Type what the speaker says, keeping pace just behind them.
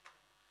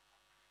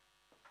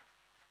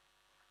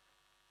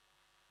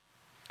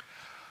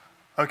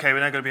Okay,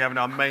 we're now going to be having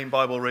our main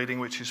Bible reading,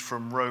 which is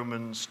from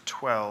Romans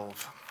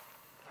 12.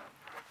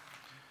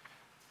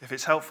 If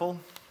it's helpful,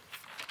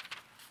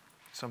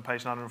 it's on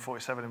page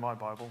 947 in my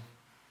Bible.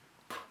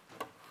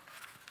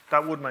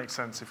 That would make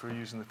sense if we were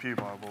using the Pew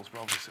Bibles,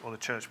 but obviously, or the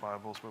church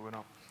Bibles, but we're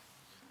not.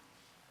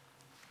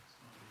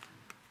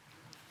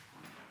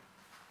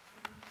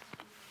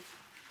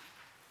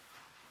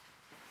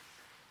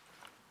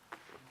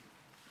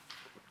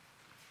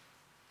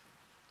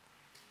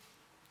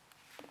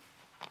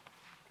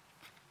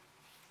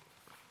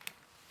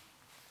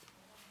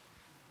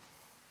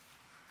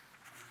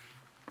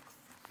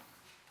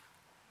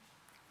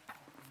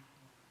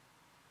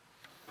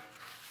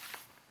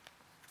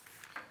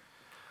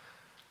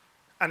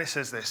 And it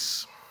says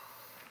this: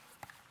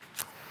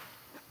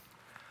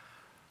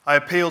 I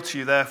appeal to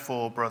you,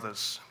 therefore,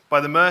 brothers,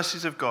 by the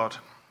mercies of God,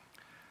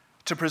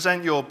 to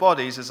present your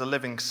bodies as a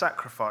living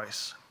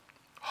sacrifice,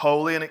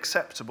 holy and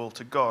acceptable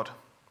to God,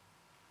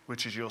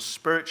 which is your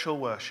spiritual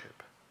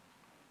worship.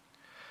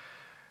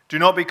 Do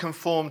not be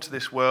conformed to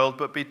this world,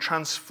 but be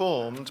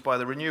transformed by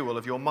the renewal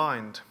of your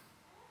mind,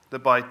 that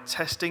by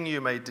testing you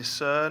may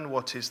discern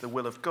what is the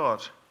will of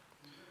God,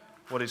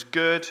 what is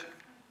good,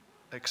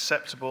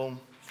 acceptable,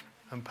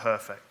 and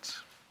perfect.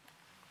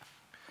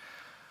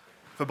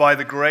 For by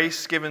the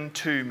grace given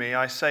to me,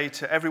 I say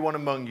to everyone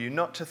among you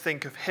not to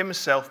think of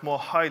himself more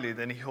highly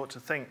than he ought to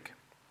think,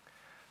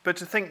 but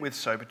to think with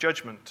sober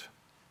judgment,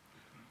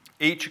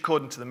 each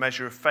according to the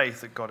measure of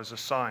faith that God has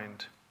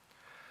assigned.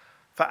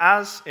 For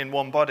as in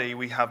one body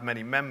we have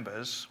many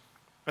members,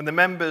 and the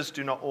members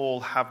do not all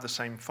have the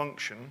same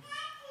function,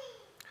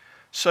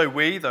 so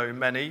we, though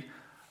many,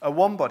 are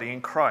one body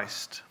in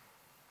Christ,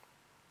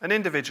 and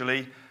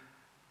individually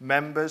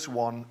members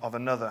one of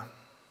another,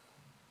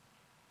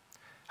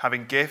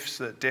 having gifts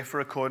that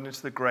differ according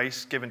to the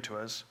grace given to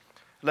us.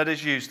 Let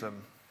us use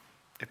them.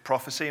 If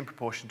prophecy, in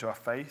proportion to our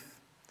faith;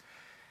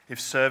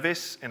 if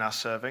service, in our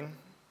serving;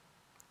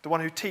 the one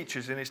who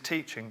teaches, in his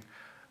teaching;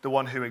 the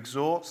one who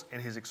exhorts,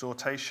 in his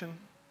exhortation;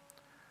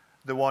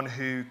 the one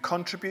who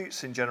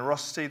contributes, in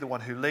generosity; the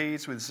one who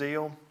leads, with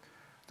zeal;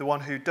 the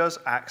one who does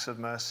acts of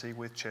mercy,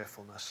 with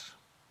cheerfulness.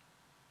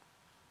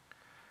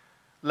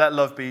 Let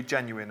love be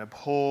genuine.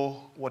 Abhor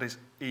what is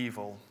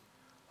evil.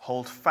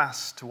 Hold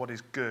fast to what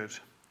is good.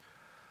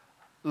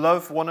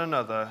 Love one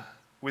another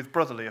with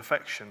brotherly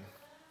affection.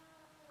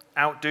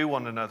 Outdo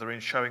one another in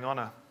showing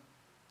honor.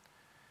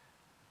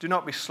 Do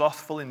not be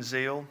slothful in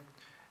zeal.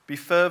 Be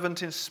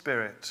fervent in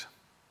spirit.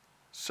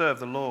 Serve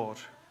the Lord.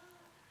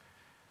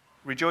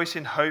 Rejoice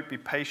in hope. Be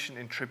patient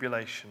in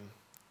tribulation.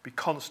 Be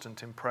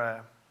constant in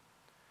prayer.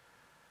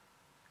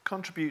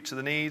 Contribute to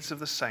the needs of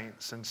the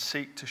saints and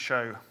seek to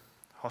show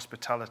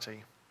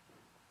hospitality.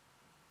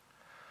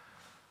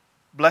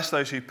 Bless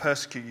those who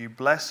persecute you.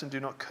 Bless and do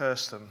not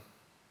curse them.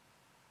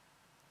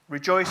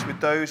 Rejoice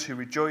with those who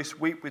rejoice.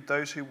 Weep with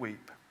those who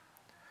weep.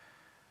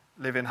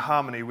 Live in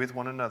harmony with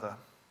one another.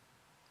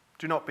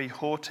 Do not be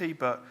haughty,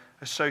 but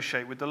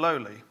associate with the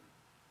lowly.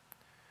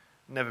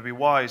 Never be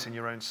wise in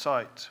your own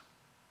sight.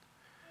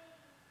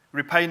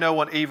 Repay no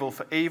one evil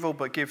for evil,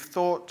 but give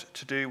thought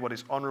to do what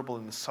is honorable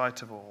in the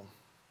sight of all.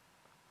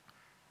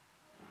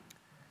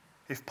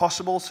 If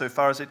possible, so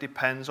far as it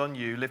depends on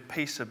you, live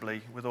peaceably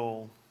with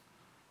all.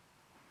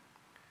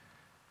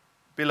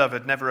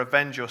 Beloved, never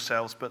avenge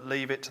yourselves, but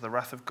leave it to the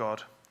wrath of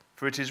God.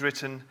 For it is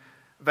written,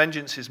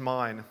 vengeance is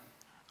mine,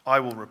 I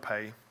will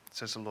repay,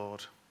 says the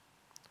Lord.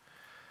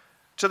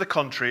 To the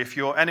contrary, if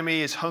your enemy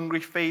is hungry,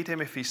 feed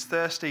him. If he's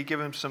thirsty, give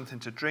him something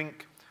to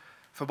drink.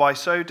 For by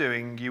so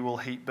doing, you will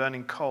heap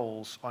burning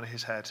coals on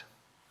his head.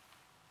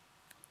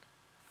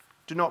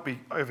 Do not be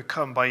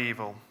overcome by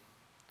evil,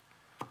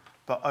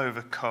 but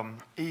overcome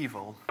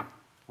evil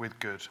with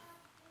good.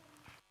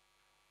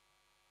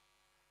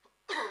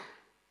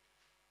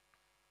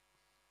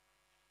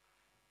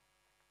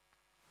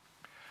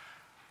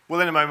 Well,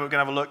 in a moment, we're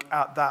going to have a look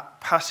at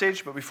that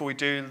passage, but before we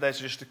do,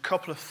 there's just a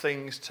couple of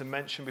things to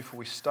mention before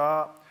we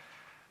start.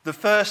 The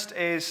first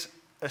is,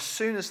 as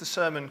soon as the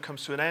sermon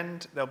comes to an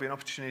end, there'll be an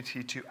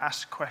opportunity to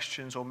ask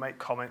questions or make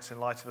comments in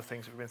light of the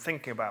things that we've been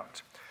thinking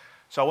about.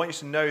 So I want you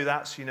to know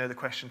that, so you know the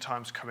question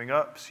time's coming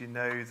up, so you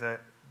know that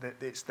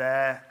it's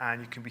there,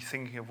 and you can be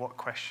thinking of what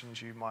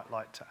questions you might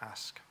like to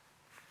ask.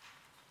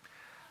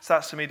 So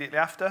that's immediately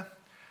after.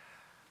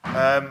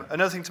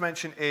 Another thing to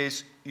mention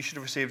is you should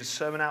have received a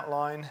sermon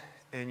outline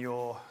in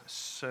your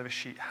service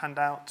sheet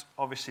handout.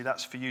 Obviously,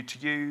 that's for you to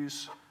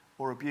use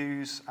or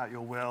abuse at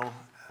your will.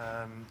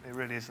 It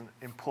really isn't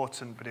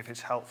important, but if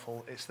it's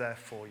helpful, it's there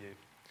for you.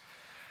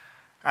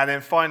 And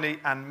then finally,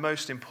 and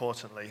most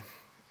importantly,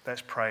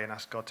 let's pray and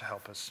ask God to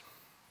help us.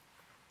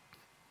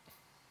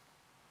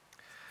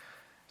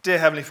 Dear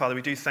Heavenly Father,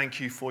 we do thank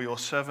you for your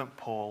servant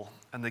Paul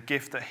and the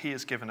gift that he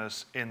has given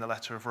us in the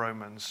letter of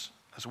Romans,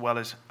 as well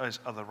as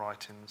other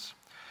writings.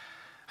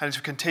 And as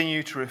we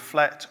continue to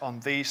reflect on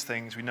these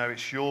things, we know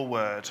it's your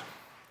word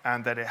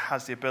and that it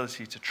has the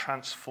ability to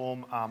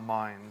transform our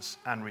minds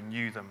and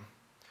renew them.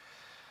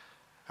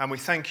 And we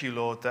thank you,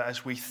 Lord, that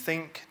as we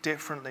think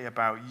differently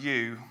about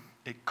you,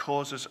 it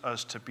causes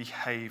us to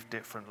behave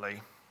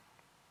differently.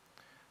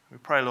 We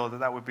pray, Lord, that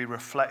that would be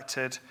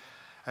reflected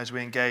as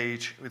we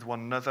engage with one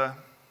another,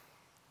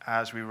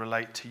 as we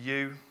relate to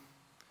you,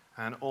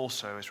 and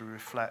also as we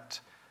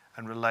reflect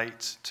and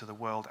relate to the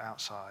world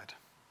outside.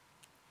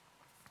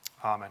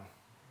 Amen.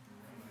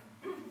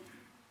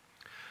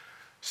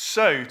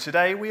 So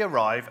today we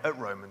arrive at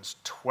Romans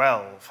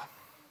 12.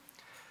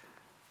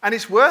 And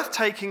it's worth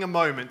taking a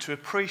moment to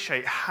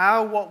appreciate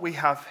how what we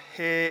have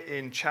here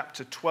in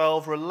chapter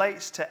 12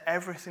 relates to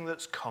everything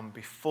that's come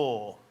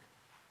before.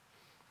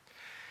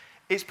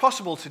 It's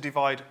possible to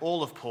divide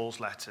all of Paul's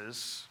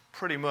letters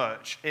pretty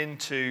much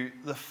into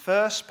the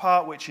first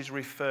part, which is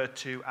referred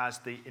to as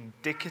the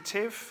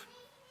indicative,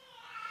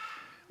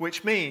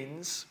 which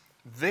means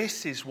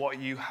this is what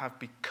you have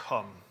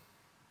become.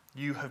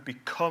 You have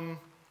become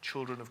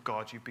children of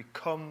God. You've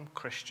become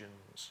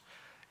Christians.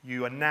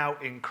 You are now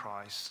in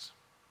Christ.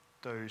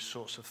 Those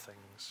sorts of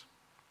things.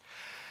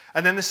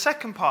 And then the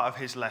second part of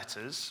his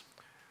letters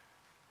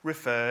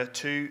refer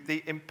to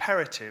the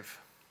imperative,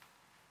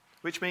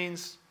 which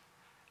means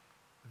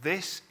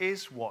this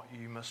is what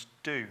you must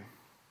do.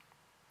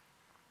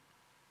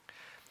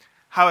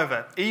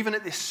 However, even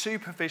at this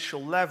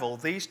superficial level,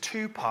 these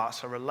two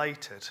parts are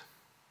related.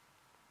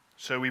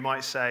 So we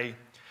might say,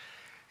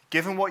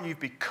 given what you've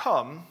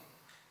become,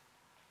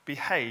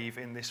 behave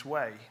in this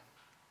way.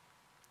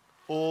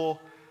 Or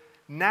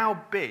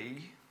now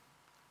be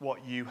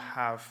what you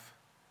have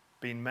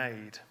been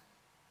made.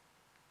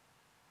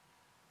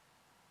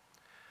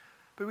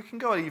 But we can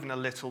go even a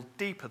little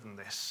deeper than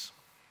this.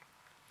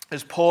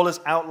 As Paul has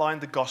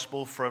outlined the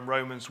gospel from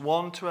Romans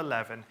 1 to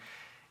 11,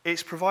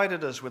 it's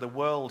provided us with a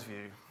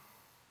worldview.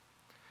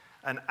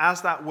 And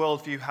as that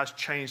worldview has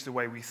changed the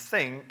way we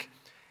think,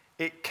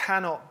 it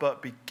cannot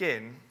but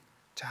begin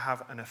to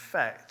have an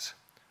effect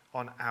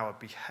on our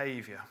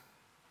behavior.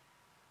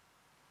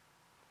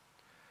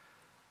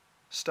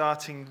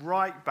 Starting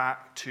right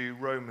back to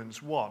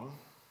Romans 1,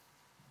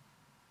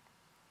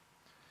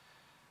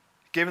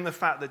 given the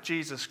fact that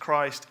Jesus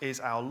Christ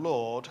is our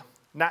Lord,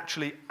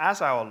 naturally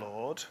as our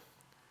Lord,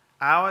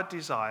 our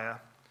desire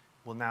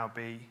will now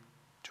be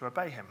to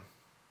obey him.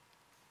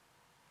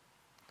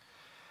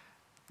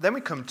 Then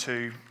we come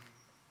to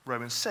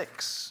Romans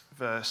 6,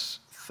 verse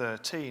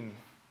 13,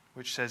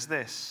 which says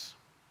this: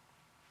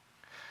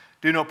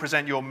 "Do not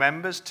present your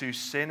members to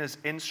sin as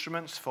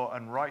instruments for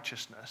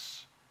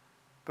unrighteousness,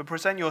 but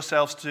present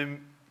yourselves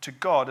to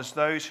God as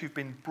those who've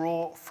been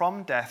brought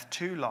from death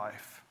to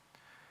life,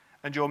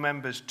 and your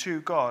members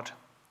to God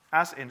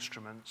as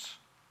instruments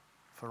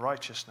for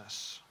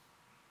righteousness."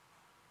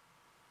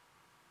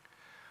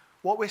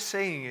 What we're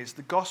seeing is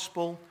the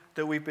gospel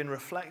that we've been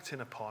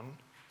reflecting upon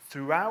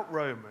throughout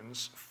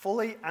Romans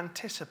fully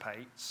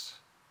anticipates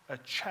a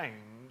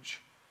change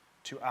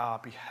to our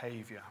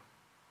behavior.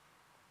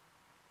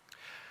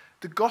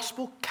 The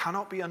gospel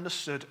cannot be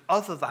understood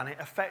other than it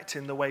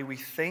affecting the way we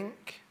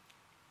think,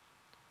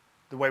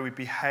 the way we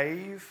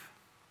behave,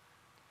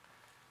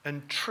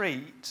 and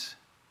treat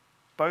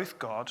both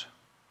God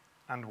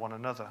and one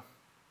another.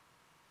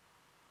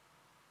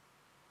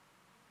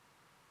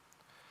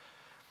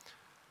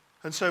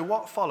 And so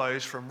what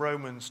follows from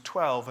Romans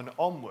 12 and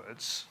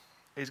onwards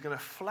is going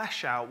to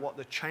flesh out what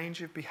the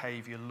change of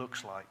behavior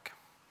looks like.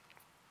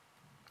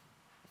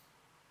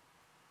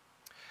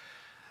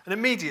 And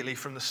immediately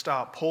from the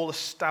start, Paul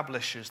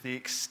establishes the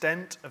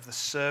extent of the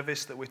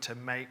service that we're to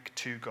make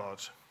to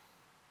God.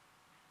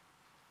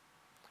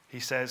 He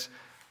says,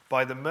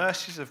 "By the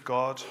mercies of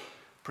God,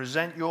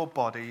 present your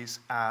bodies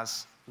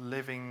as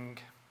living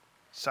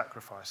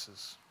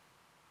sacrifices,"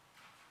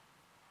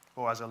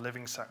 or as a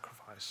living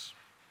sacrifice.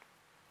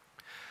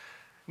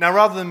 Now,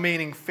 rather than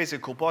meaning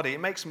physical body, it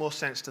makes more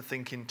sense to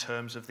think in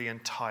terms of the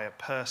entire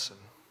person.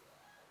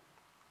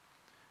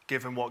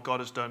 Given what God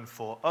has done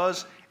for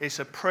us, it's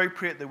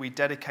appropriate that we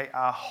dedicate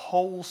our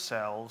whole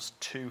selves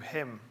to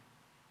him.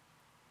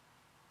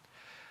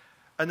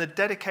 And the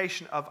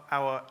dedication of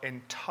our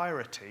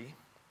entirety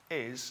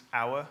is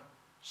our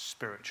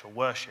spiritual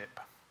worship.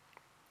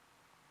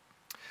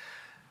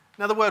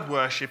 Now, the word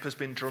worship has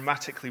been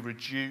dramatically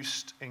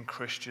reduced in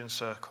Christian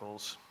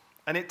circles,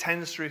 and it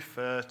tends to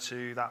refer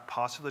to that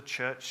part of the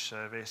church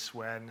service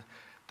when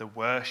the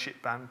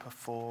worship band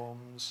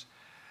performs,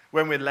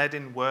 when we're led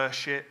in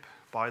worship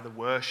by the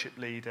worship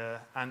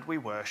leader, and we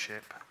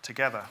worship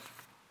together.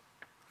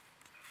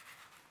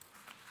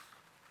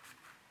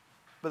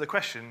 But the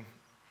question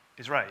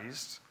is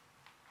raised,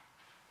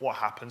 what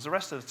happens the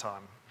rest of the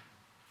time?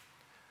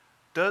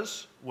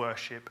 Does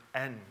worship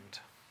end?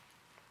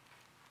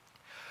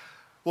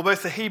 Well,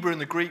 both the Hebrew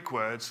and the Greek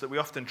words that we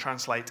often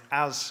translate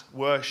as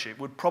worship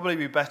would probably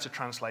be better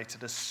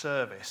translated as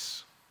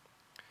service.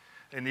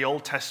 In the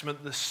Old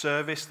Testament, the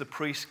service the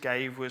priest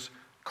gave was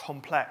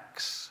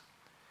complex,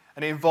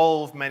 and it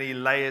involved many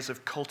layers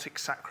of cultic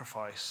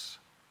sacrifice.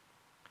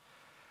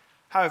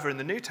 However, in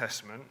the New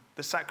Testament,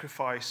 the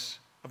sacrifice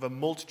of a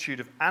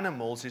multitude of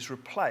animals is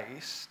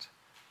replaced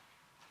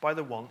by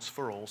the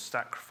once-for-all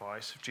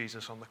sacrifice of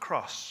Jesus on the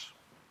cross.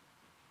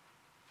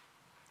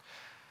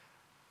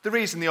 The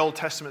reason the Old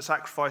Testament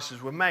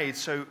sacrifices were made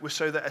was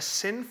so that a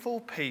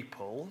sinful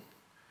people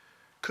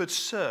could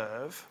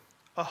serve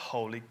a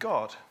holy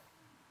God.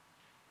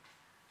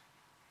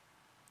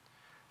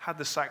 Had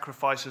the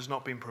sacrifices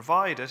not been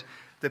provided,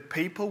 the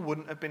people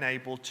wouldn't have been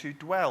able to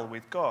dwell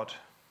with God.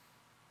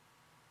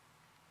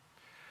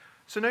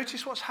 So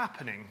notice what's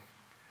happening.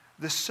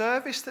 The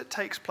service that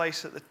takes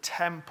place at the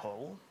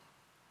temple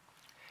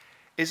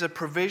is a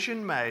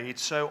provision made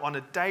so on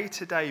a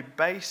day-to-day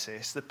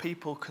basis the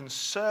people can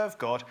serve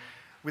God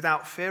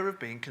without fear of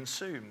being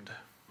consumed.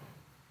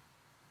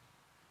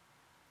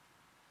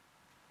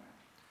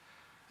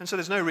 And so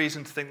there's no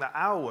reason to think that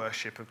our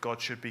worship of God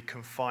should be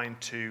confined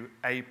to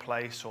a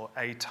place or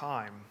a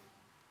time.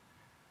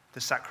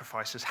 The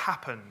sacrifice has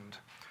happened.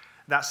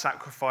 That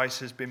sacrifice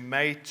has been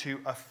made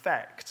to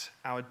affect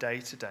our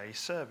day-to-day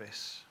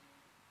service.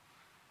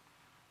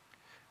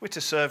 We're to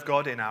serve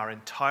God in our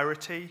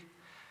entirety,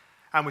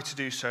 and we're to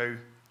do so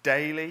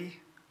daily,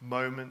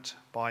 moment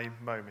by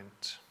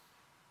moment.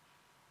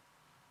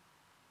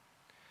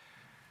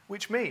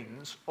 Which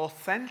means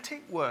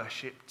authentic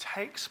worship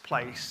takes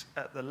place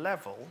at the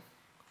level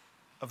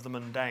of the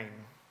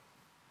mundane.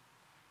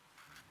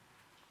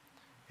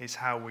 It's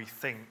how we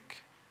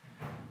think,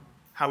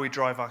 how we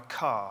drive our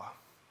car,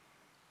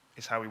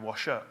 it's how we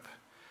wash up,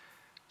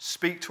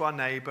 speak to our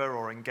neighbour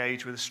or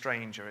engage with a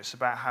stranger. It's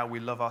about how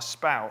we love our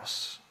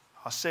spouse,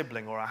 our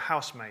sibling or our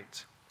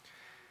housemate.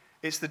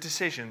 It's the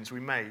decisions we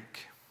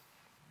make.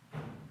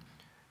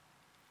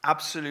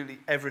 Absolutely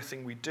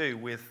everything we do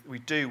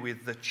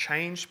with the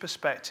changed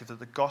perspective that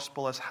the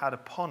gospel has had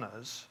upon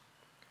us,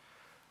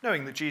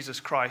 knowing that Jesus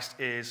Christ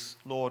is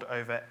Lord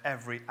over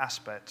every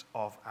aspect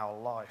of our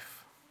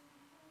life.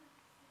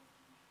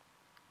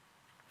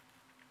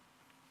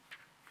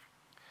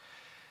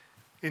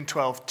 In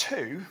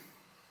 12:2,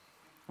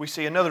 we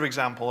see another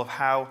example of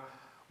how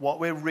what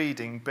we're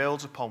reading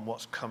builds upon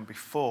what's come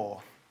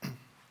before.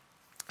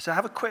 So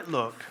have a quick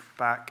look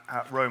back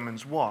at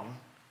Romans 1,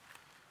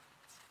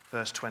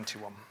 verse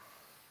 21.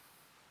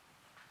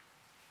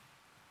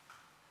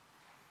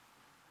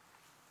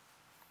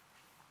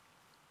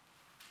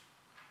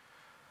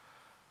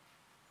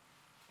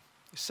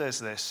 It says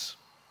this: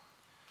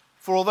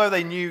 "For although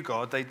they knew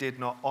God, they did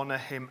not honor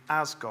him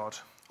as God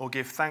or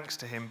give thanks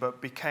to him,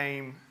 but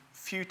became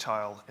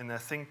futile in their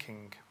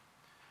thinking,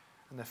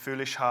 and their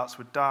foolish hearts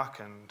were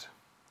darkened.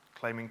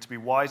 Claiming to be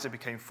wise, they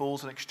became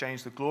fools and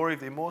exchanged the glory of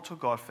the immortal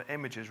God for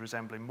images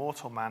resembling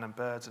mortal man and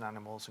birds and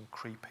animals and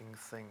creeping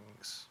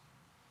things.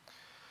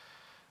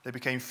 They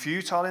became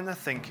futile in their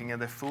thinking,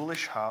 and their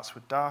foolish hearts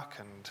were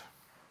darkened."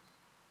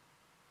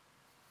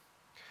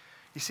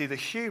 You see, the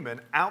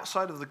human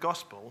outside of the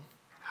gospel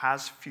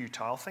has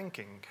futile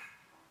thinking.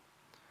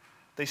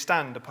 They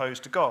stand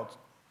opposed to God.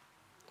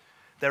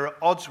 They're at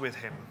odds with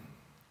him.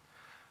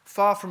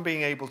 Far from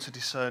being able to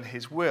discern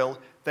his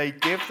will, they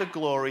give the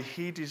glory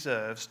he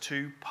deserves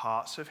to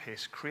parts of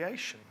his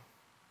creation.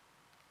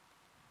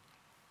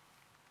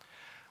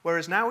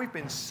 Whereas now we've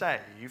been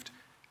saved,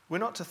 we're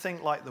not to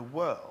think like the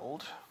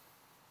world,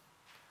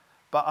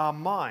 but our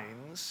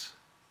minds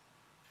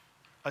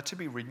are to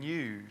be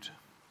renewed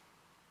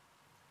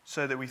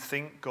so that we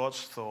think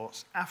God's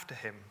thoughts after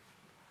him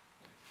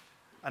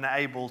and are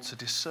able to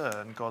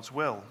discern God's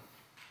will.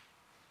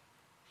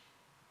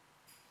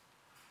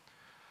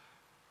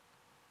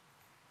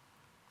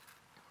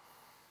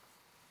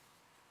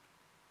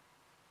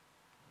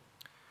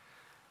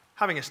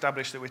 Having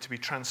established that we're to be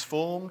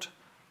transformed,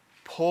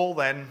 Paul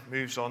then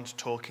moves on to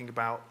talking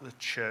about the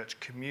church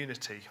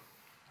community.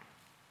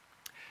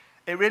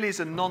 It really is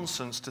a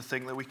nonsense to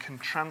think that we can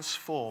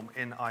transform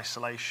in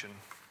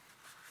isolation.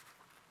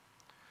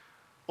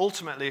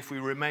 Ultimately, if we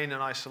remain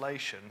in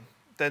isolation,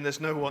 then there's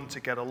no one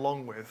to get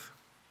along with.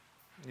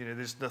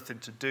 There's nothing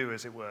to do,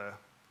 as it were.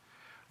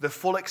 The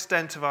full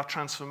extent of our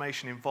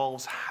transformation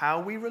involves how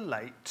we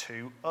relate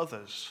to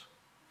others.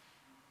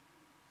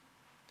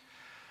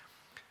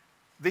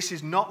 This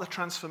is not the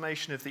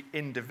transformation of the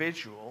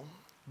individual,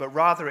 but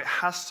rather it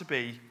has to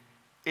be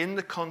in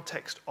the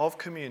context of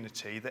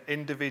community that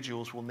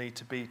individuals will need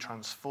to be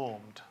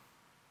transformed.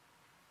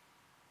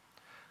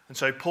 And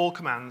so Paul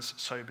commands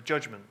sober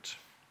judgment.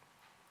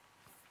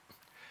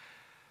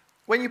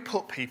 When you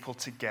put people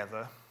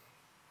together,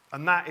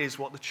 and that is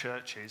what the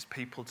church is,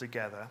 people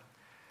together,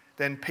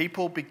 then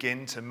people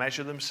begin to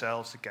measure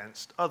themselves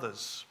against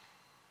others.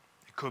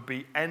 It could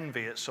be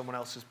envy at someone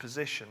else's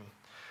position,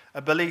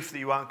 a belief that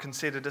you aren't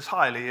considered as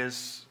highly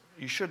as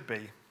you should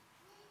be,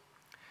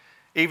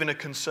 even a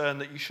concern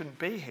that you shouldn't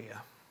be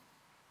here.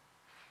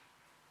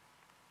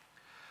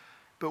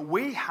 But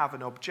we have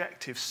an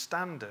objective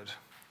standard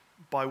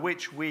by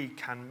which we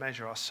can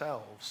measure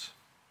ourselves.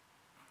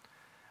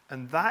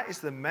 And that is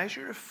the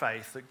measure of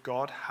faith that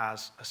God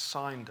has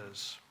assigned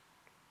us.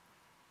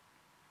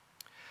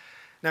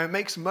 Now, it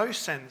makes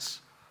most sense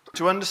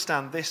to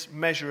understand this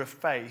measure of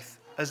faith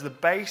as the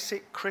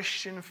basic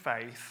Christian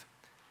faith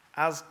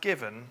as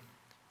given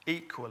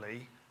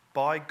equally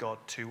by God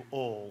to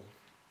all.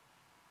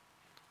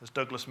 As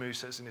Douglas Moo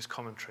says in his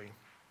commentary,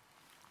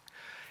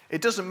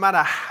 it doesn't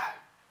matter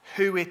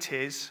who it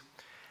is.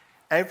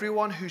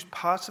 Everyone who's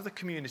part of the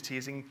community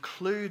is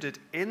included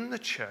in the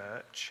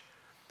church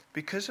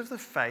because of the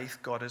faith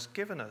God has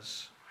given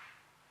us.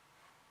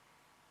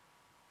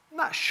 And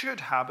that should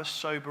have a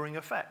sobering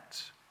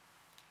effect.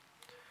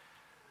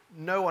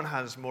 No one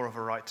has more of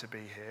a right to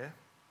be here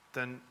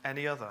than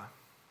any other.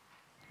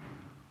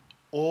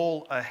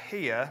 All are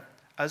here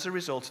as a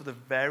result of the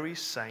very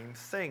same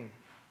thing,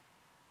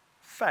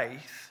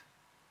 faith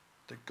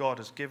that God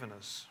has given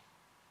us.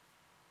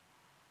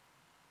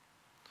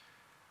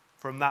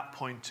 From that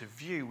point of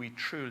view, we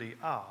truly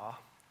are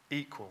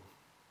equal.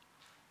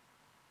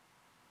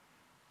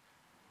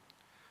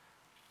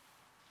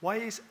 Why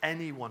is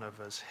any one of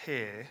us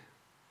here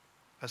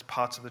as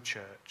part of the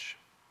church?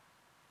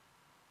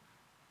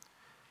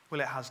 Well,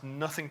 it has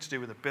nothing to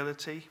do with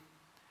ability,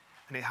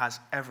 and it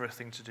has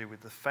everything to do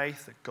with the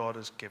faith that God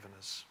has given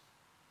us.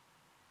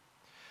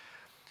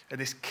 And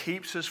this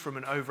keeps us from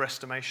an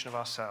overestimation of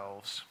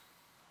ourselves,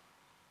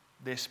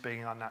 this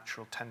being our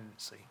natural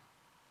tendency.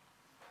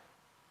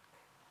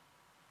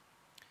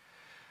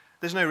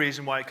 There's no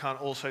reason why it can't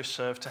also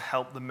serve to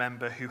help the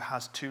member who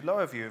has too low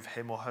a view of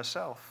him or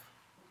herself.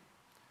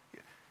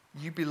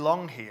 You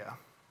belong here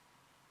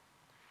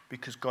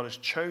because God has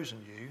chosen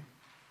you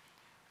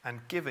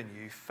and given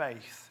you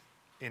faith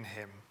in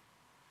him.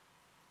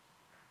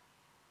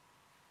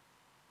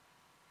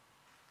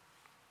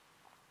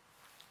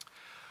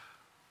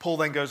 Paul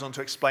then goes on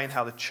to explain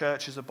how the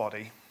church is a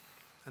body,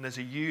 and there's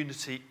a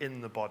unity in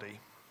the body.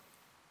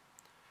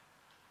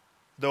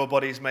 Though a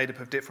body is made up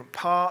of different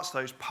parts,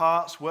 those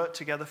parts work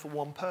together for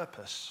one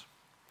purpose.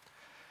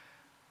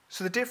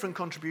 So the different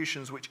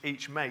contributions which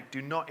each make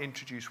do not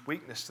introduce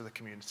weakness to the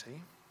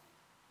community.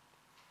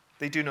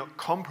 They do not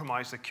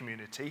compromise the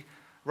community.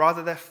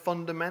 Rather, they're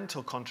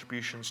fundamental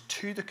contributions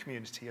to the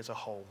community as a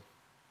whole.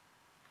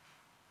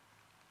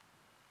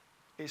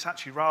 It's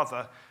actually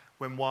rather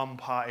when one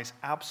part is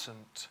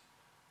absent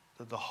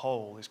that the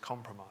whole is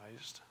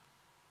compromised.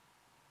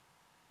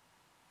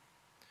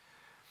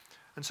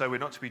 And so we're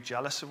not to be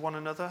jealous of one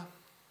another.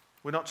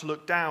 We're not to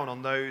look down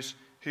on those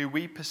who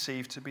we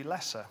perceive to be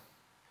lesser,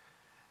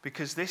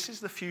 because this is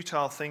the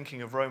futile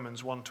thinking of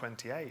Romans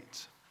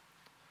 1:28,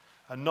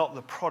 and not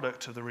the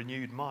product of the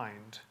renewed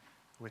mind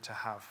we're to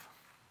have.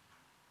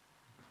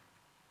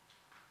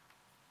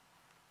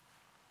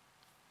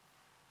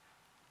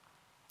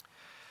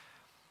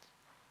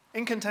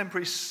 In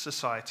contemporary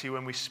society,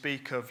 when we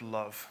speak of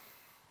love,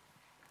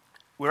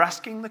 we're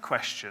asking the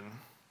question,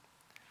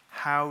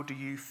 how do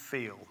you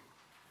feel?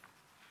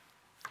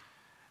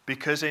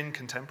 Because in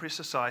contemporary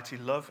society,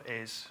 love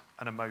is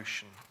an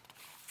emotion.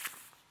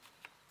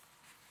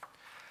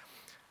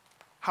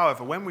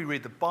 However, when we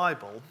read the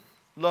Bible,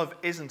 love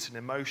isn't an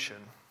emotion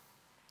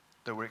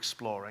that we're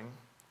exploring.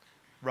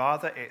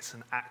 Rather, it's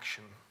an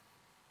action.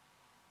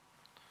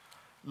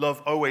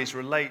 Love always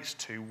relates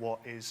to what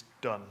is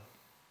done.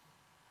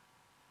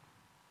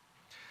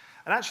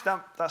 And actually,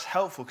 that's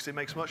helpful because it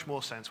makes much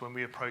more sense when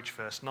we approach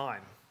verse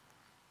 9.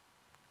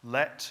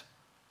 Let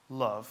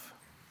love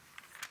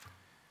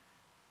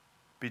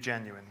be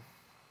genuine.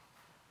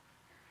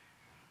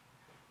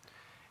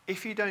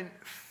 If you don't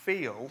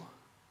feel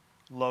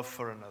love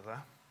for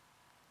another,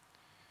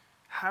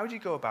 how do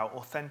you go about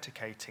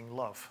authenticating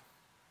love?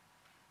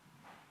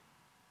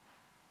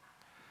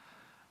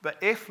 But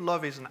if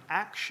love is an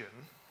action,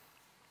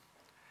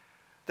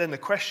 then the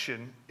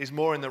question is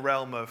more in the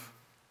realm of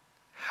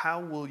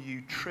how will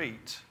you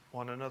treat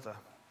one another?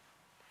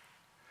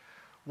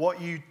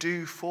 What you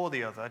do for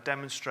the other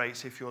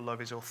demonstrates if your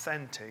love is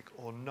authentic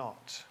or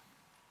not.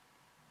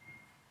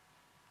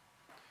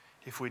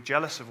 If we're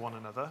jealous of one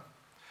another,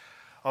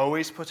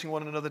 always putting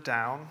one another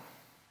down,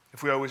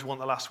 if we always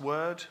want the last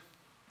word,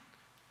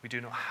 we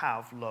do not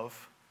have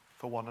love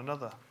for one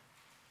another.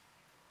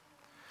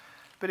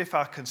 But if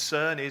our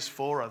concern is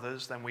for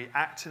others, then we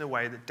act in a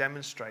way that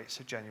demonstrates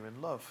a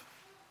genuine love.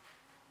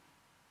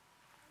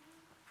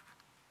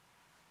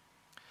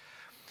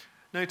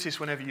 Notice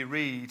whenever you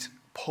read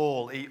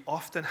Paul, he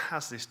often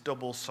has this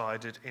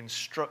double-sided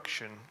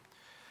instruction.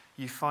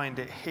 You find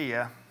it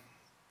here,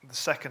 the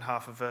second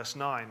half of verse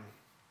 9.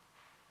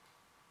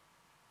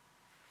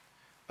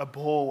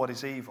 Abhor what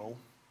is evil,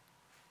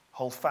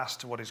 hold fast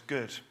to what is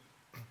good.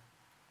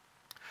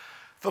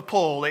 For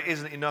Paul, it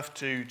isn't enough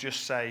to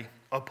just say,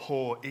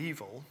 abhor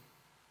evil.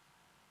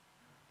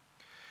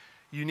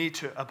 You need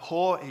to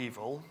abhor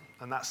evil,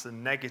 and that's the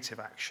negative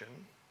action.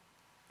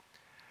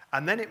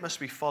 And then it must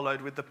be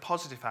followed with the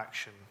positive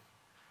action,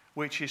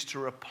 which is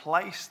to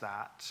replace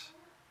that,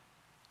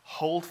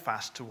 hold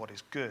fast to what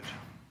is good.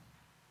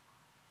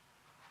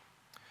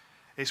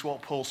 It's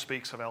what Paul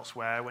speaks of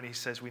elsewhere when he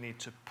says we need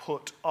to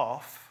put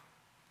off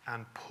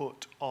and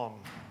put on.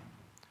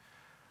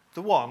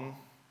 The one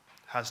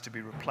has to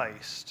be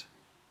replaced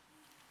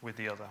with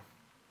the other.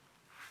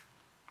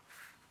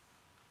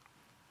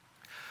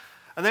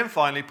 And then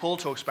finally, Paul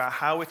talks about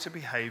how we're to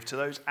behave to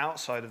those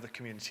outside of the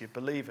community of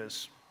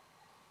believers.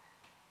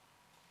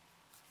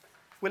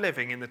 We're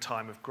living in the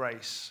time of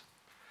grace.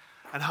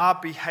 And our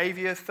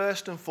behavior,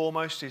 first and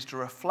foremost, is to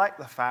reflect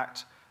the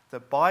fact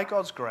that by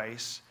God's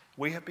grace,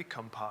 we have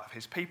become part of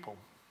his people.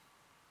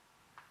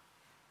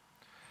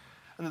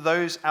 And that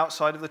those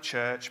outside of the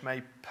church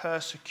may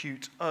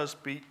persecute us,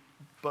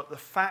 but the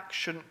fact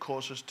shouldn't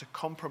cause us to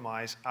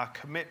compromise our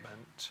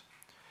commitment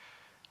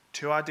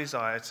to our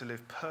desire to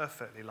live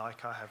perfectly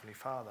like our Heavenly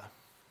Father.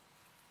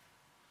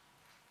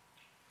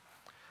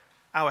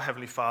 Our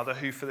Heavenly Father,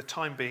 who for the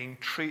time being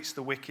treats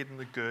the wicked and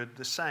the good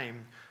the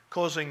same,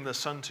 causing the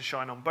sun to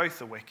shine on both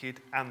the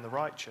wicked and the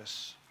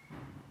righteous.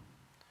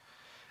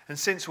 And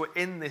since we're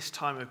in this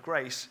time of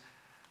grace,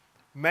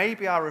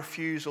 maybe our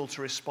refusal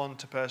to respond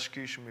to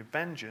persecution with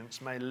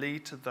vengeance may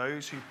lead to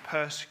those who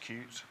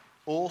persecute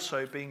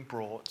also being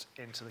brought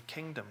into the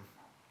kingdom.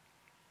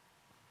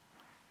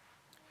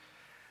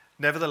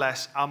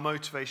 Nevertheless, our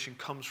motivation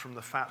comes from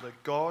the fact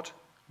that God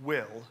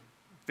will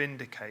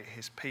vindicate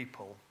his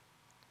people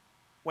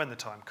when the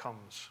time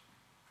comes.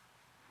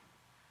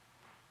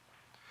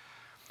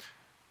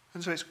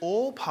 And so it's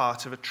all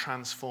part of a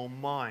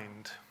transformed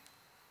mind.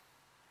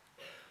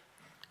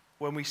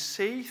 When we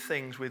see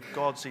things with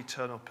God's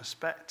eternal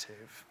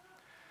perspective,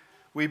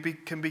 we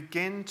can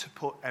begin to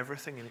put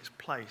everything in its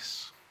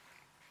place.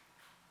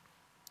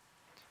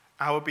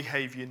 Our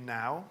behavior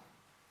now,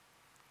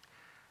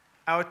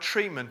 our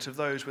treatment of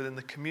those within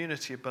the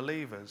community of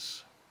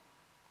believers,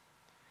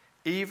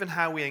 even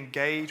how we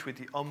engage with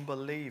the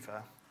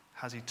unbeliever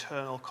has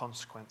eternal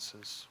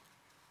consequences.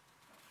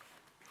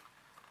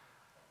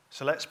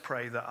 So let's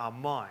pray that our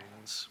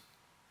minds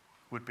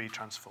would be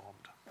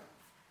transformed.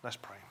 Let's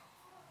pray.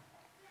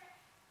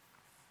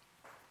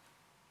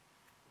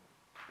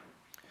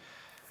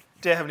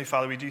 Dear Heavenly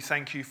Father, we do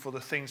thank you for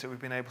the things that we've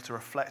been able to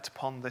reflect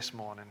upon this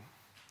morning.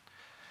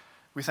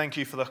 We thank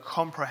you for the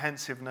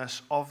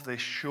comprehensiveness of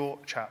this short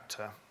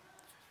chapter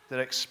that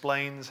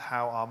explains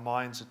how our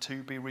minds are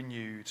to be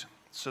renewed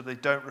so they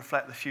don't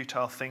reflect the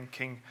futile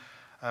thinking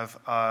of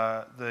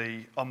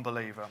the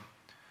unbeliever,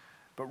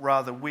 but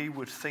rather we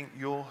would think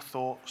your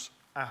thoughts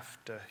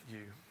after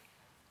you.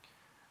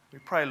 We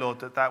pray, Lord,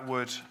 that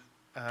would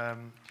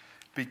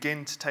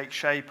begin to take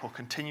shape or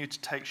continue to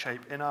take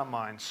shape in our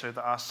minds so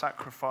that our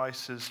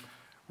sacrifices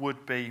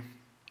would be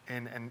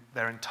in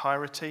their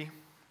entirety.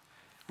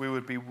 We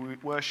would be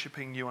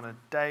worshipping you on a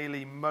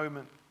daily,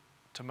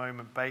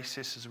 moment-to-moment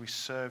basis as we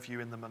serve you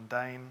in the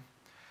mundane,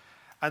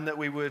 and that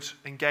we would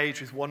engage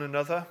with one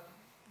another,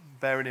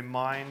 bearing in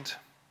mind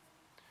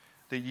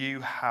that you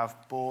have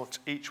bought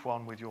each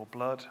one with your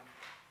blood,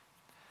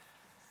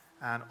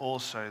 and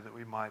also that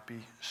we might be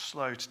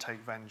slow to take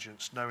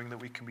vengeance, knowing that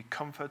we can be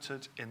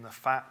comforted in the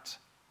fact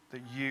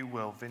that you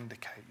will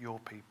vindicate your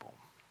people.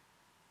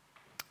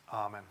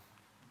 Amen.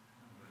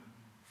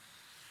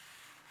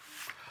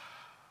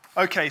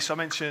 Okay, so I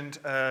mentioned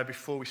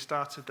before we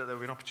started that there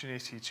would be an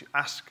opportunity to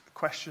ask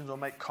questions or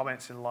make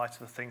comments in light of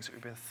the things that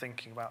we've been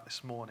thinking about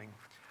this morning.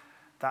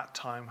 That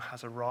time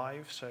has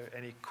arrived, so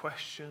any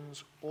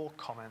questions or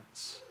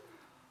comments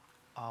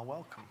are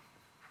welcome.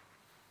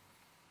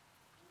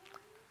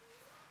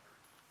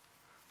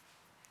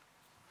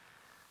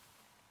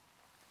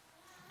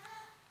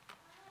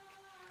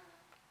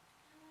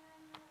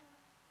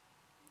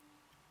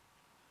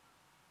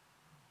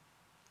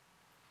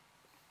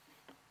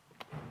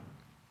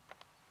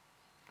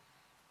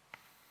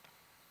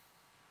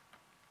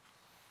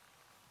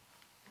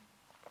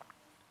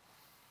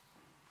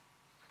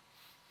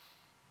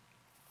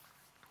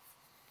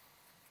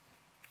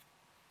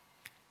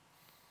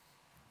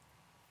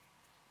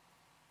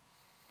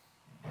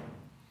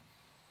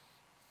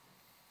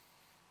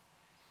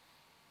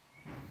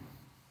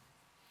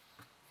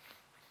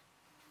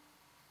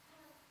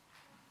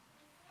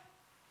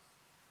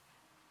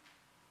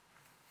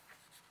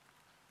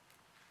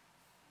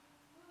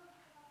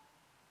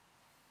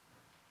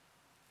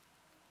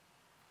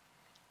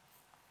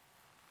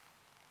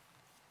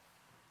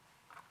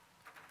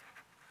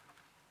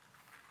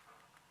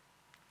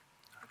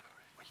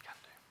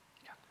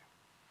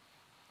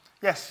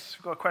 Yes,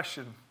 we've got a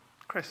question.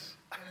 Chris.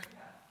 So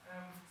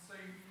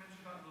you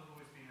mentioned about love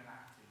always being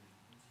enacted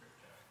in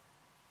Scripture.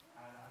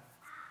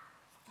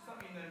 Does that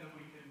mean then that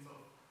we can it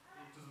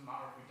doesn't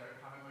matter if we don't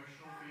have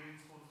emotional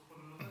feelings towards one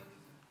another?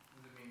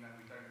 Does it mean that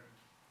we don't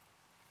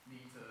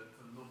need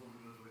to love one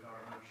another with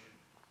our emotion?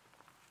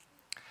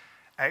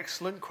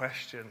 Excellent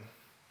question.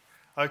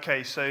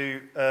 Okay,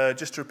 so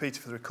just to repeat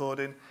it for the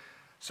recording.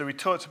 So we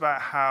talked about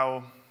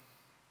how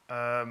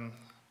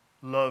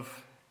love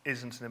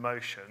isn't an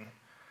emotion,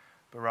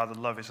 but rather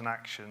love is an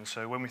action.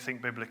 So when we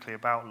think biblically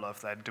about love,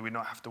 then do we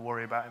not have to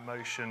worry about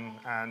emotion,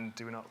 and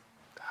do we not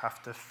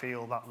have to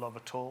feel that love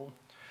at all?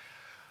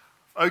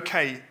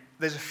 Okay,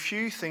 there's a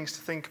few things to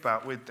think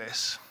about with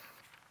this.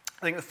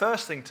 I think the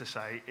first thing to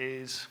say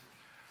is,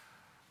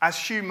 as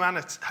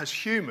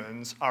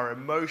humans, our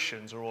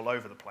emotions are all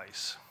over the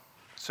place.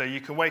 So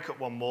you can wake up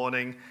one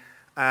morning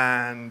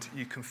and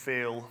you can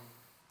feel,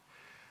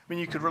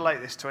 you could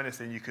relate this to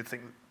anything. You could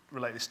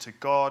relate this to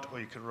God,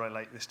 or you could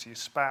relate this to your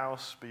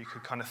spouse, but you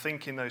could kind of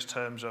think in those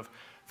terms of,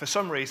 for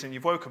some reason,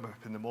 you've woken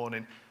up in the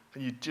morning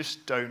and you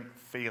just don't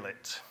feel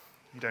it.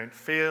 You don't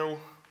feel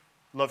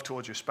love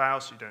towards your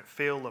spouse, you don't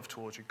feel love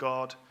towards your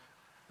God,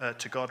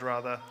 to God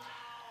rather,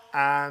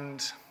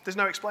 and there's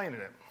no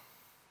explaining it.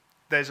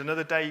 There's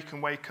another day you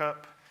can wake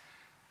up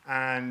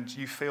and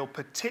you feel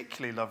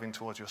particularly loving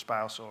towards your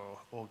spouse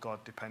or God,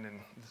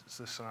 depending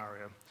the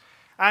scenario.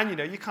 And,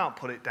 you can't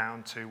put it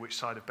down to which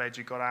side of bed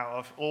you got out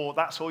of, or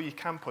that's all you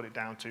can put it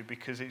down to,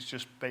 because it's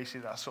just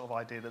basically that sort of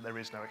idea that there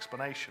is no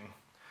explanation.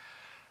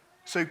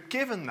 So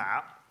given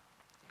that,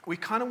 we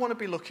kind of want to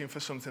be looking for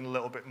something a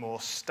little bit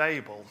more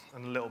stable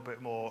and a little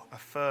bit more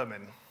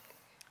affirming.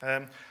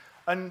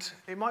 And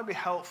it might be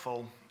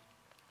helpful,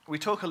 we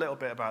talk a little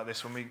bit about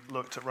this when we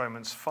looked at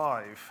Romans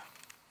 5,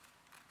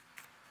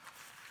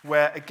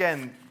 where,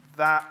 again,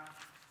 that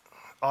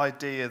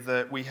idea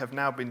that we have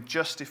now been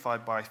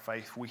justified by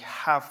faith, we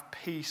have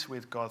peace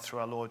with God through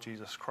our Lord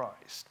Jesus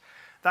Christ.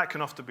 That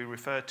can often be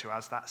referred to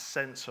as that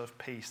sense of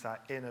peace,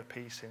 that inner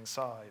peace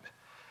inside.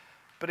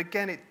 But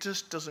again, it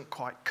just doesn't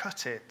quite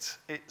cut it.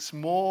 It's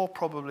more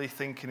probably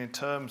thinking in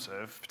terms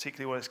of,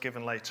 particularly what it's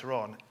given later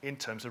on, in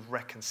terms of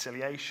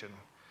reconciliation.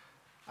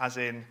 As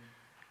in,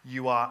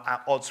 you are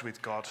at odds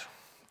with God.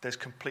 There's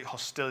complete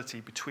hostility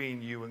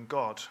between you and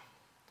God.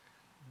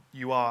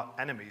 You are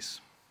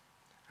enemies.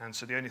 And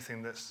so the only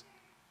thing that's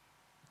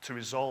to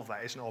resolve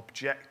that is an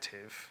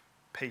objective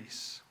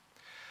peace.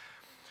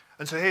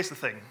 And so here's the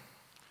thing.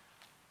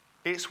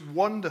 It's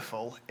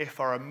wonderful if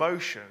our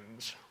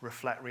emotions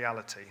reflect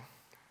reality.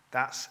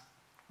 That's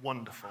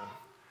wonderful.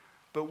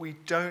 But we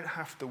don't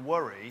have to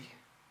worry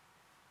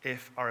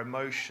if our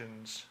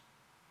emotions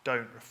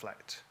don't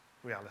reflect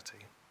reality.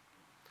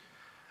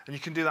 And you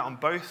can do that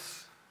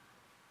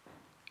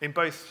in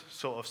both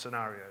sort of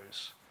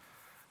scenarios.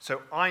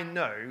 So I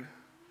know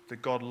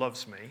that God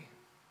loves me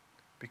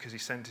because he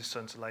sent his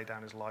son to lay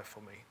down his life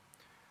for me.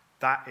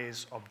 That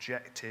is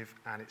objective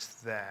and it's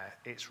there.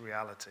 It's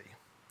reality.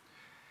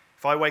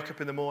 If I wake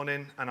up in the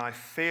morning and I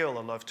feel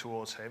a love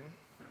towards him,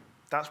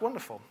 that's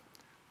wonderful.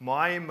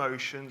 My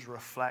emotions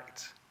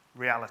reflect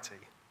reality.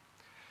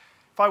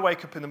 If I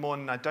wake up in the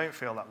morning and I don't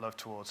feel that love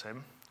towards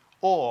him,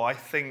 or I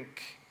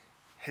think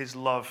his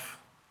love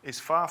is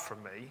far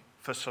from me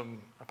for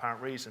some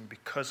apparent reason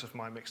because of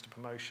my mixed up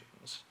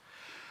emotions,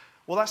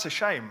 well, that's a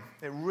shame.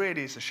 It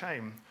really is a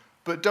shame.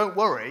 But don't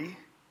worry,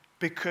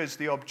 because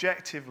the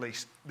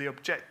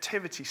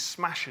objectivity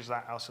smashes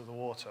that out of the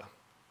water.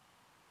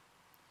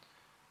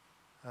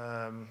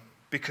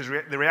 Because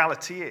the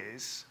reality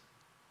is,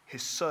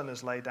 his son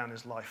has laid down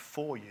his life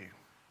for you.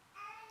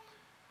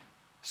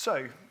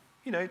 So,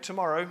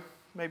 tomorrow,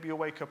 maybe you'll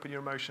wake up and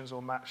your emotions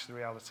will match the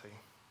reality.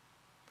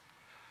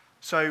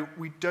 So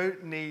we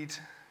don't need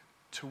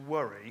to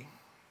worry.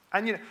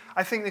 And,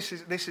 I think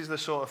this is the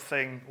sort of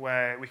thing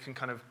where we can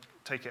kind of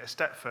take it a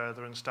step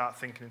further and start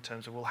thinking in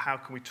terms of, well, how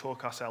can we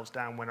talk ourselves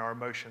down when our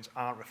emotions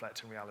aren't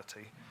reflecting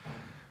reality?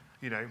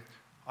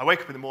 I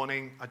wake up in the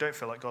morning, I don't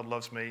feel like God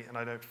loves me, and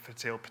I don't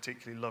feel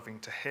particularly loving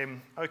to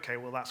him. Okay,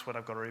 well, that's what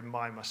I've got to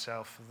remind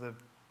myself. I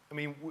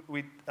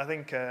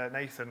think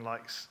Nathan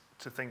likes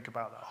to think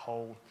about that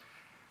whole,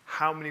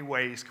 how many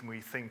ways can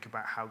we think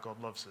about how God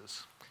loves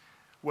us?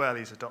 Well,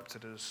 he's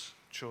adopted us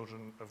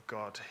children of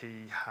God.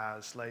 He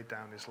has laid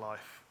down his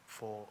life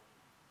for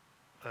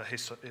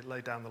his son,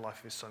 laid down the life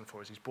of his son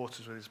for us. He's bought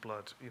us with his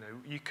blood.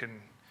 You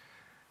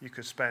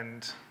could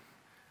spend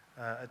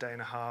a day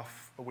and a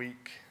half, a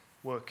week,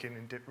 working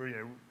in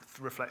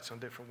reflecting on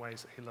different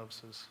ways that he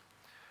loves us.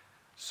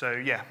 So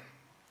yeah,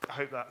 I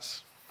hope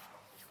that's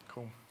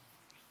cool.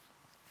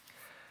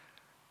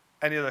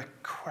 Any other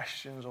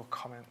questions or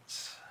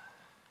comments?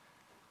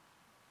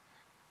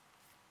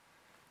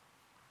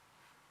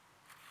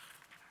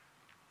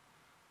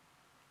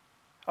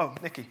 Oh,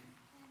 Nikki.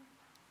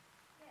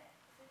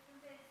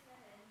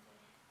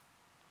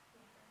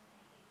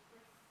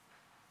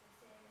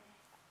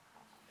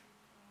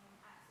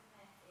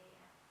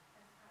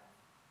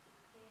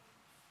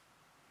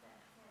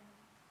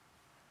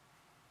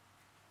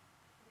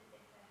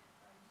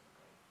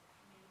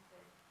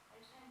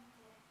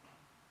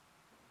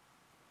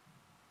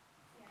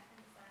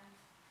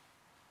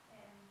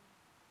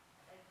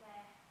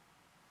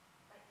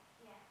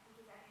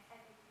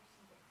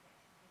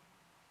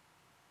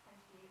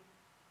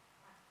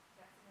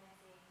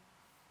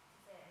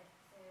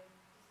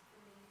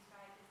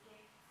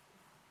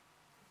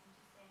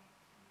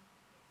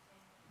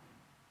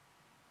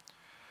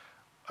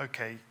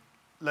 Okay,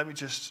 let me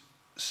just,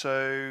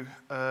 we've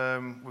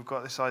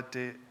got this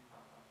idea.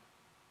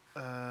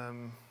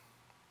 So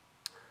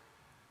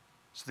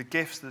the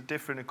gifts that are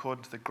different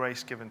according to the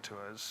grace given to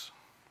us,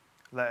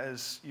 let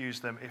us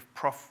use them if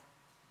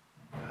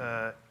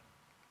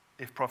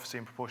prophecy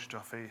in proportion to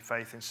our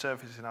faith, in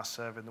service in our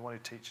serving, the one who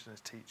teaches in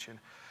his teaching.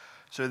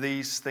 So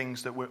these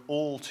things that we're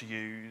all to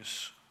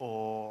use,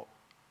 or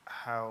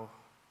how,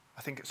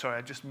 I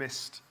just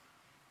missed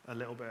a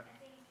little bit.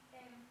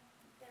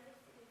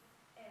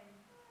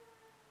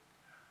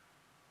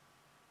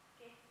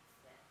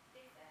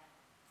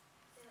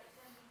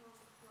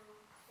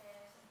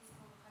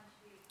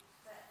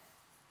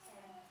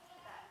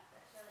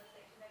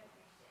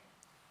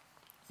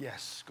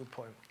 Yes, good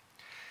point.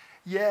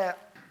 Yeah,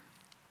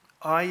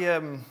 I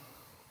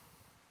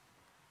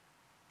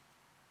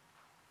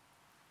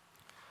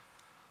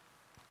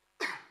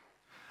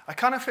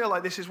kind of feel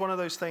like this is one of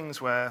those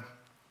things where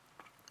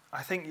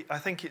I think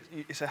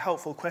it's a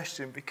helpful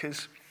question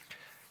because,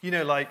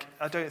 like,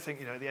 I don't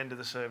think, at the end of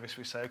the service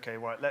we say, okay,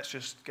 right, let's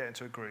just get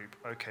into a group.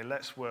 Okay,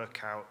 let's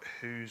work out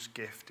whose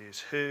gift is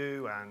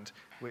who and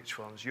which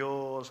one's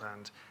yours.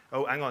 And,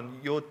 oh, hang on,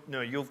 you're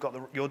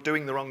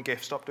doing the wrong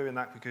gift. Stop doing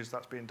that because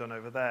that's being done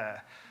over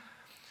there.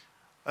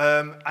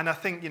 And I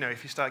think,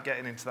 if you start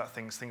getting into that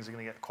things are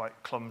going to get quite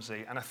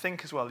clumsy. And I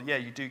think as well,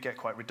 you do get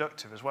quite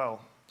reductive as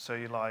well. So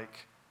you're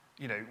like,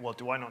 well,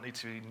 do I not need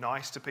to be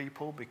nice to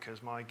people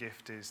because my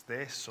gift is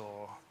this,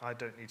 or I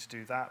don't need to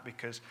do that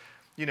because,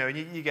 you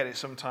get it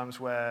sometimes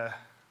where,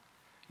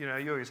 you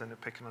always end up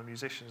picking on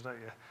musicians, don't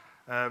you?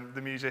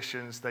 The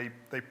musicians, they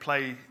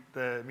play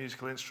the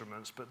musical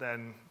instruments, but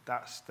then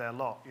that's their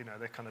lot,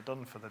 they're kind of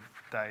done for the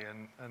day.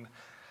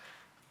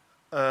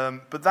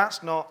 But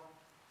that's not,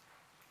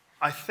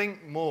 I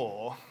think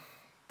more,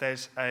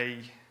 there's we're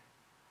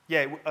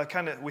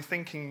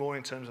thinking more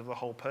in terms of the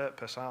whole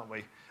purpose, aren't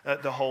we?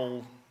 The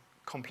whole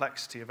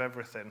complexity of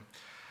everything.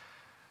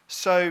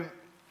 So,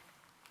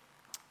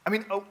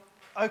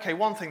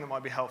 one thing that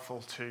might be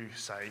helpful to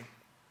say,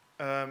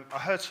 I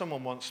heard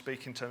someone once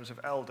speak in terms of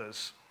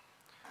elders.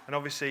 And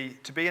obviously,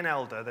 to be an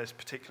elder, there's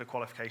particular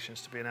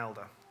qualifications to be an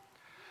elder.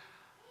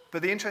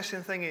 But the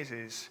interesting thing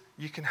is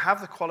you can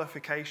have the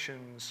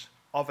qualifications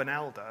of an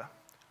elder,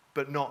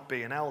 but not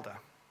be an elder.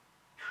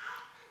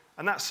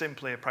 And that's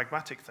simply a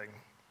pragmatic thing.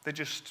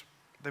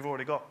 They've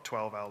already got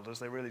 12 elders.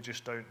 They really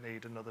just don't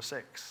need another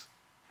 6.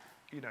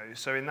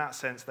 So in that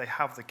sense, they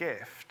have the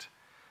gift,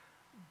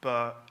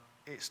 but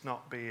it's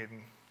not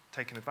being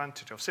taken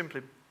advantage of,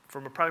 simply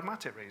from a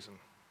pragmatic reason.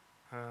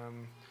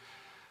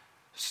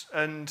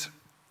 And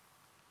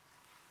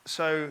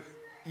so,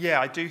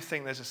 I do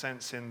think there's a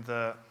sense in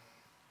that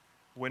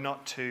we're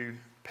not to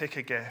pick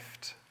a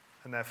gift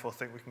and therefore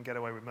think we can get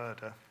away with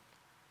murder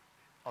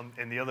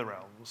in the other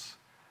realms,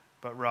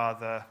 but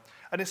rather,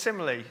 and then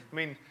similarly,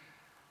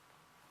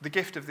 the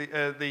gift of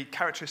the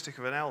characteristic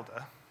of an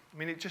elder,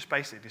 it just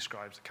basically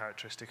describes the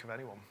characteristic of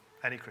anyone,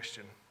 any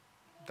Christian.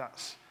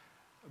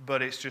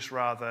 But it's just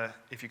rather,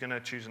 if you're going to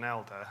choose an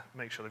elder,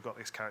 make sure they've got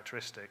this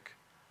characteristic,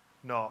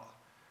 not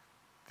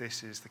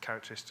this is the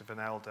characteristic of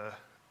an elder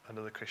and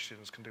other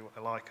Christians can do what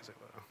they like, as it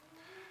were.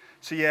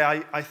 So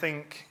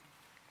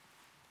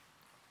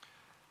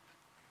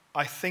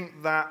I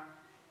think that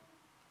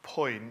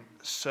point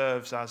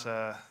serves as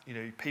a,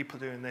 people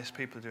doing this,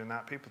 people doing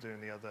that, people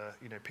doing the other,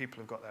 people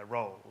have got their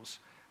roles,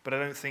 but I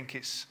don't think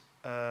it's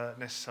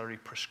necessarily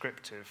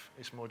prescriptive.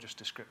 It's more just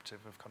descriptive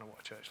of kind of what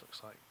a church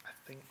looks like, I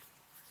think.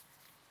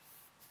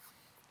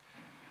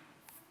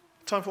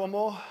 Time for one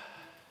more?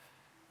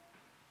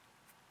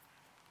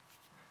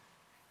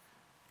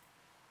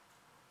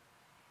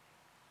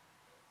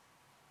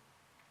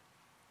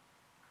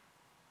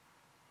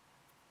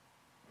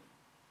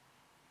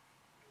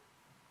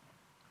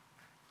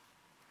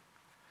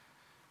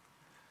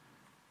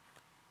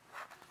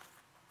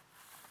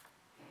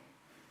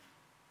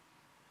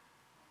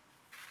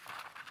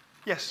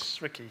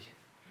 Yes, Ricky.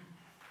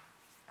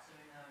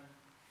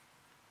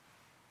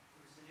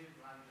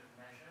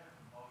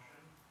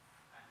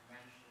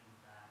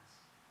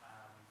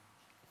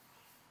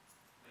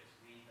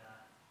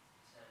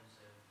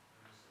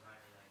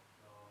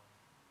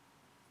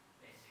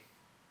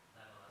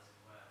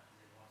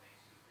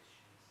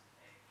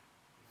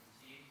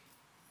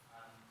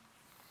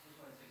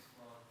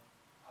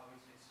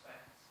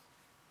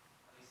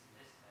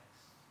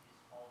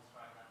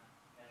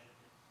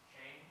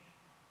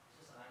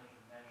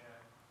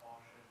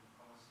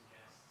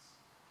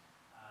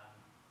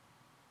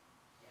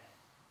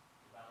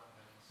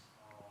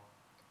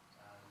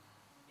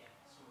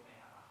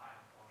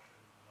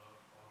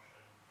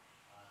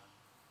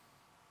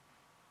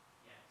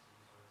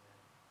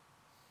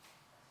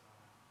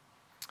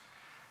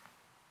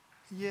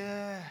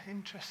 Yeah,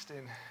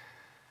 interesting.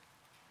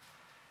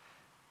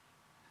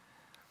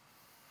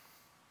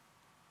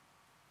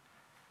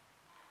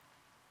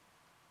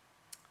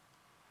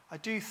 I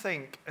do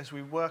think as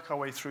we work our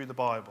way through the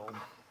Bible,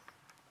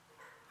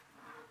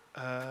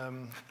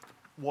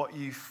 what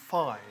you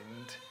find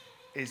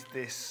is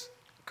this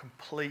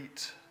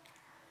complete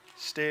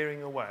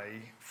steering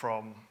away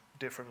from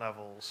different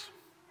levels.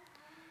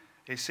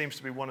 It seems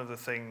to be one of the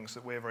things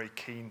that we're very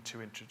keen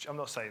to introduce. I'm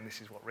not saying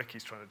this is what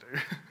Ricky's trying to do,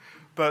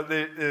 but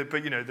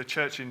the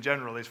church in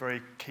general is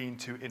very keen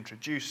to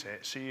introduce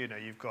it. So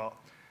you've got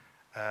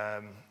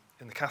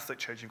in the Catholic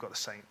Church you've got the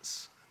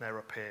saints, and they're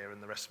up here,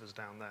 and the rest of us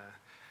down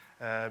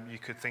there. You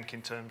could think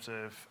in terms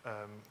of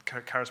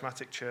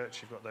charismatic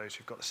church. You've got those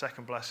who've got the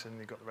second blessing.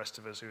 You've got the rest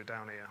of us who are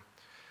down here.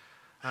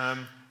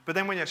 But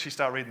then when you actually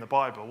start reading the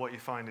Bible, what you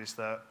find is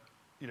that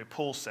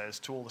Paul says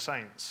to all the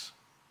saints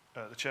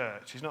at the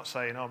church. He's not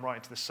saying, I'm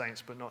writing to the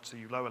saints, but not to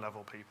you lower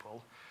level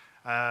people.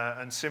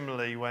 And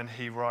similarly, when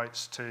he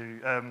writes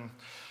to,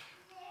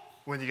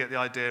 when you get the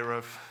idea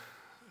of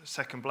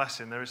second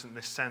blessing, there isn't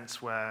this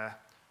sense where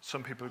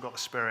Some people have got the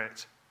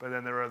Spirit, but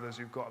then there are others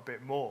who've got a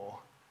bit more.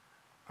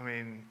 I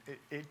mean,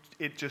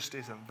 it just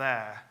isn't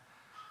there.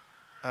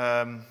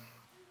 And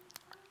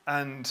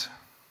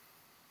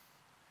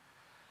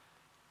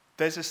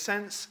there's a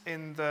sense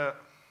in the,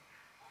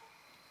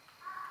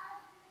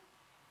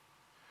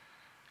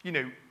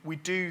 we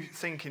do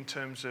think in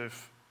terms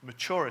of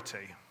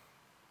maturity.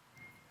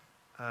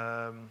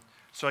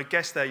 So I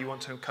guess there you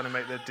want to kind of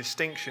make the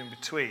distinction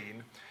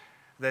between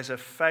there's a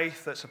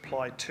faith that's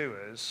applied to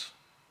us.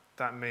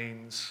 That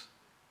means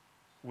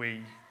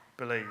we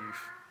believe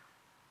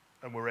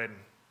and we're in.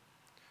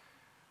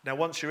 Now,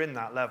 once you're in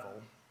that level,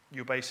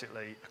 you're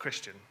basically a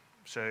Christian.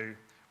 So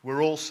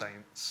we're all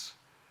saints.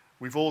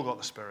 We've all got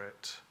the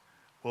Spirit.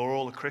 We're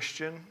all a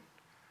Christian.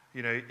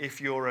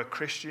 If you're a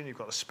Christian, you've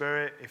got the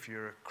Spirit. If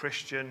you're a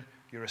Christian,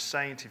 you're a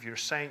saint. If you're a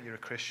saint, you're a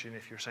Christian.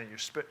 If you're a saint,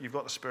 you've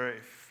got the Spirit.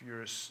 If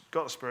you've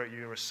got the Spirit,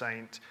 you're a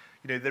saint.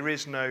 There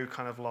is no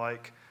kind of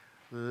like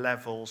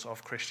levels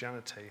of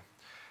Christianity.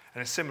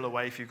 In a similar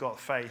way, if you've got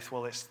faith,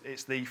 well,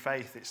 it's the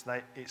faith. It's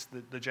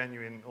the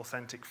genuine,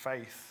 authentic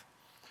faith.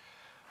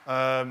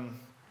 But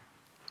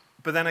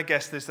then I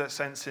guess there's that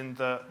sense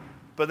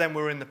but then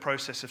we're in the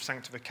process of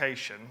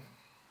sanctification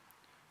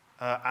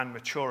and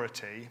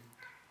maturity,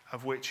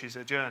 of which is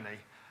a journey.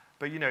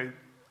 But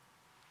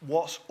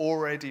what's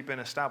already been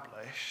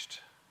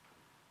established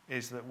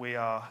is that we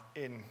are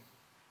in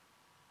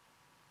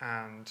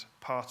and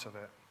part of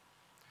it.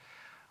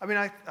 I mean,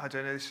 I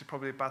don't know, this is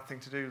probably a bad thing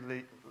to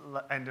do,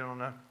 ending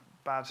on a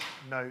bad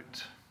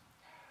note.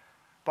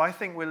 But I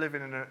think we're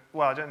living in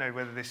I don't know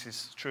whether this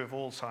is true of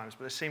all times,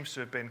 but there seems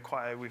to have been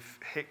we've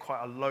hit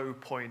quite a low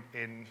point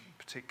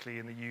particularly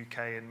in the UK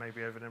and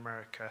maybe over in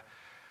America.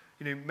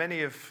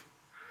 Many of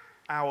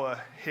our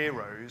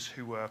heroes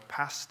who were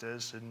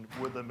pastors and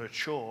were the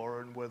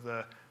mature and were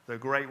the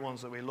great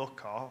ones that we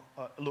looked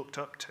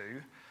up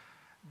to,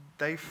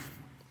 they've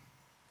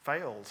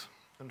failed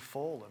and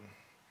fallen.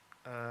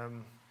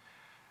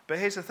 But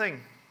here's the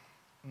thing.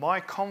 My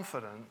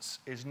confidence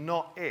is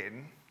not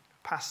in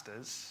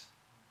pastors.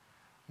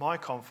 My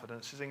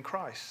confidence is in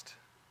Christ.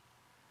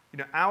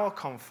 Our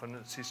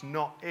confidence is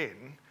not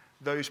in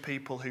those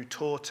people who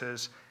taught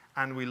us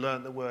and we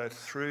learnt the word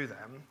through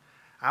them.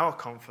 Our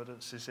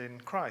confidence is in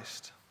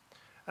Christ.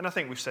 And I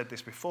think we've said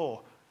this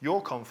before.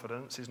 Your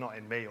confidence is not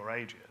in me or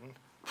Adrian.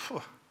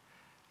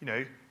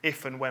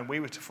 If and when we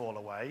were to fall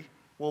away,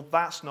 well,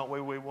 that's not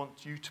where we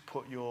want you to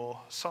put your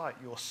sight.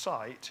 Your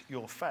sight,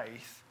 your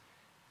faith,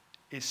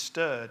 is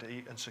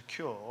sturdy and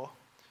secure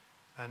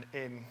and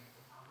in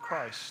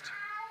Christ.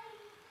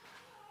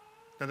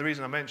 Now, the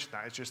reason I mention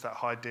that is just that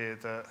idea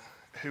that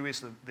who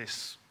is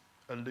this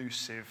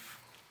elusive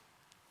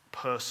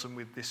person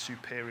with this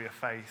superior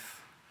faith?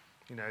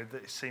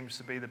 That it seems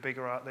to be the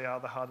bigger they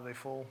are, the harder they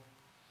fall,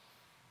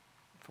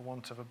 for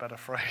want of a better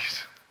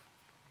phrase.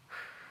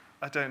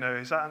 I don't know.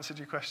 Has that answered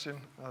your question?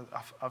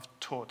 I've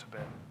talked a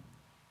bit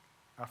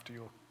after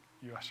you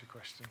asked your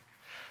question.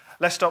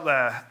 Let's stop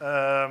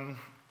there.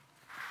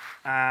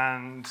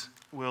 And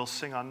we'll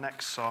sing our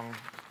next song,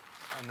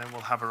 and then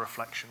we'll have a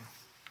reflection.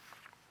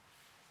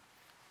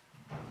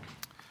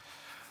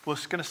 We're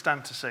going to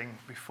stand to sing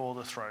Before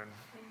the Throne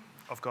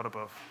of God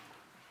Above.